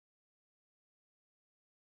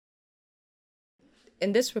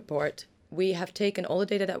in this report, we have taken all the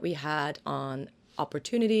data that we had on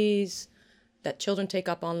opportunities that children take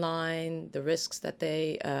up online, the risks that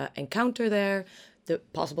they encounter there, the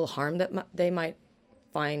possible harm that they might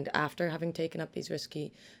find after having taken up these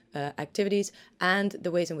risky activities, and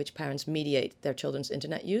the ways in which parents mediate their children's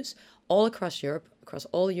internet use all across Europe, across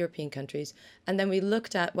all European countries. And then we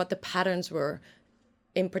looked at what the patterns were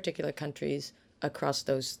in particular countries across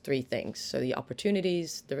those three things. So the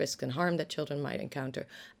opportunities, the risk and harm that children might encounter,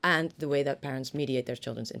 and the way that parents mediate their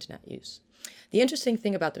children's internet use. The interesting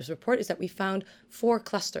thing about this report is that we found 4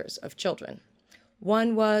 clusters of children.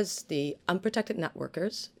 One was the unprotected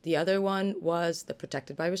networkers. The other one was the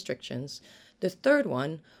protected by restrictions. The third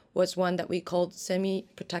one was one that we called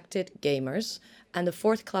semi-protected gamers. And the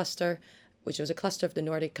fourth cluster, which was a cluster of the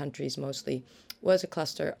Nordic countries mostly, was a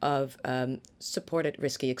cluster of supported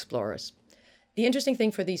risky explorers. The interesting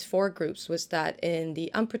thing for these 4 groups was that in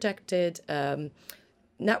the unprotected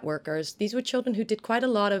networkers, these were children who did quite a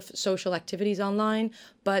lot of social activities online,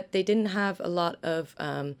 but they didn't have a lot of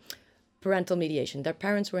parental mediation. Their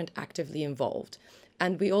parents weren't actively involved.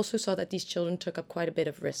 And we also saw that these children took up quite a bit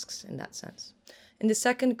of risks in that sense. In the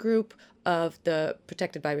second group of the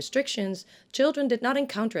protected by restrictions, children did not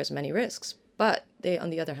encounter as many risks, but they,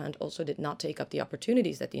 on the other hand, also did not take up the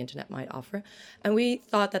opportunities that the internet might offer. And we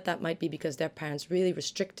thought that that might be because their parents really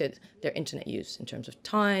restricted their internet use in terms of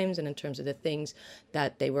times and in terms of the things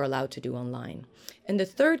that they were allowed to do online. In the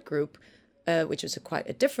third group, which was quite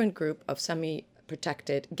a different group of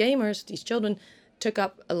semi-protected gamers, these children took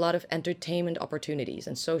up a lot of entertainment opportunities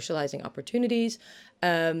and socializing opportunities.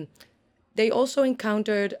 They also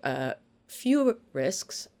encountered fewer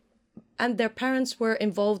risks, and their parents were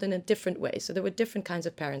involved in a different way. So there were different kinds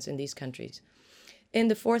of parents in these countries. In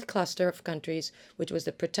the fourth cluster of countries, which was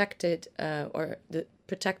the protected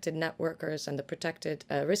networkers and the protected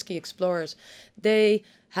risky explorers, they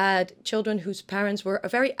had children whose parents were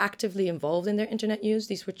very actively involved in their internet use.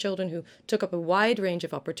 These were children who took up a wide range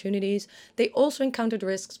of opportunities. They also encountered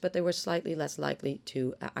risks, but they were slightly less likely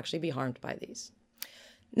to actually be harmed by these.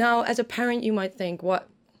 Now, as a parent, you might think, what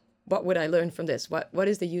would I learn from this? What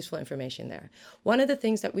is the useful information there? One of the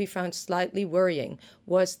things that we found slightly worrying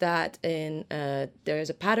was that there is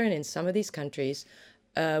a pattern in some of these countries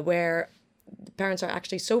where parents are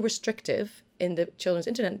actually so restrictive in the children's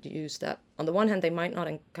internet use that on the one hand, they might not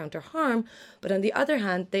encounter harm, but on the other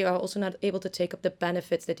hand, they are also not able to take up the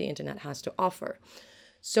benefits that the internet has to offer.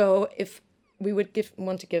 So if we would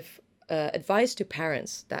want to give advice to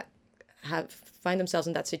parents that find themselves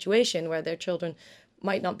in that situation where their children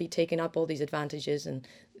might not be taking up all these advantages and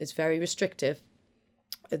it's very restrictive,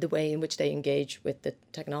 the way in which they engage with the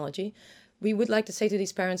technology, we would like to say to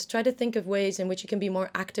these parents, try to think of ways in which you can be more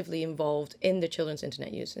actively involved in the children's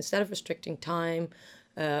internet use. Instead of restricting time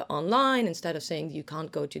online, instead of saying you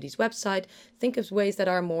can't go to these websites, think of ways that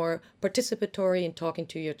are more participatory in talking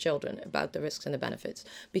to your children about the risks and the benefits.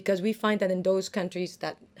 Because we find that in those countries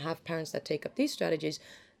that have parents that take up these strategies,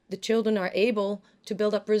 the children are able to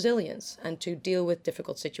build up resilience and to deal with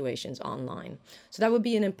difficult situations online. So that would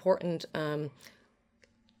be an important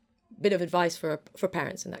bit of advice for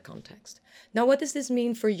parents in that context. Now, what does this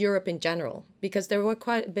mean for Europe in general? Because there were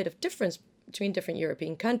quite a bit of difference between different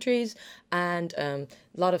European countries and a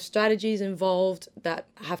lot of strategies involved that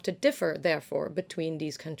have to differ, therefore, between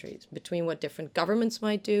these countries, between what different governments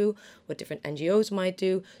might do, what different NGOs might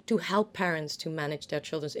do to help parents to manage their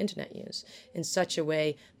children's internet use in such a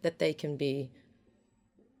way that they can be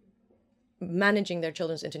managing their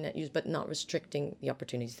children's internet use but not restricting the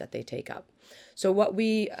opportunities that they take up. So what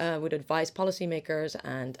we would advise policymakers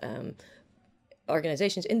and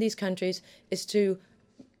organizations in these countries is to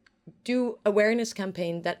do awareness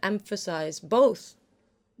campaign that emphasize both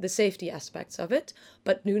the safety aspects of it,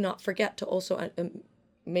 but do not forget to also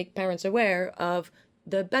make parents aware of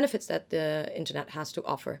the benefits that the internet has to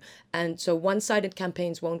offer. And so one-sided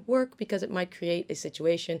campaigns won't work because it might create a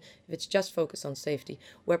situation, if it's just focused on safety,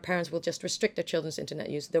 where parents will just restrict their children's internet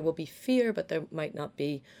use. There will be fear, but there might not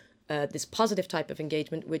be this positive type of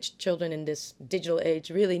engagement, which children in this digital age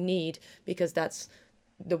really need, because that's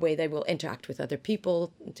the way they will interact with other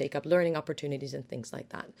people, take up learning opportunities and things like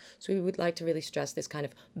that. So we would like to really stress this kind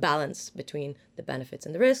of balance between the benefits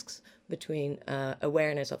and the risks, between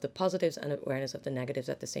awareness of the positives and awareness of the negatives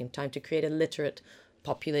at the same time, to create a literate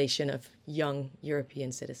population of young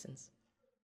European citizens.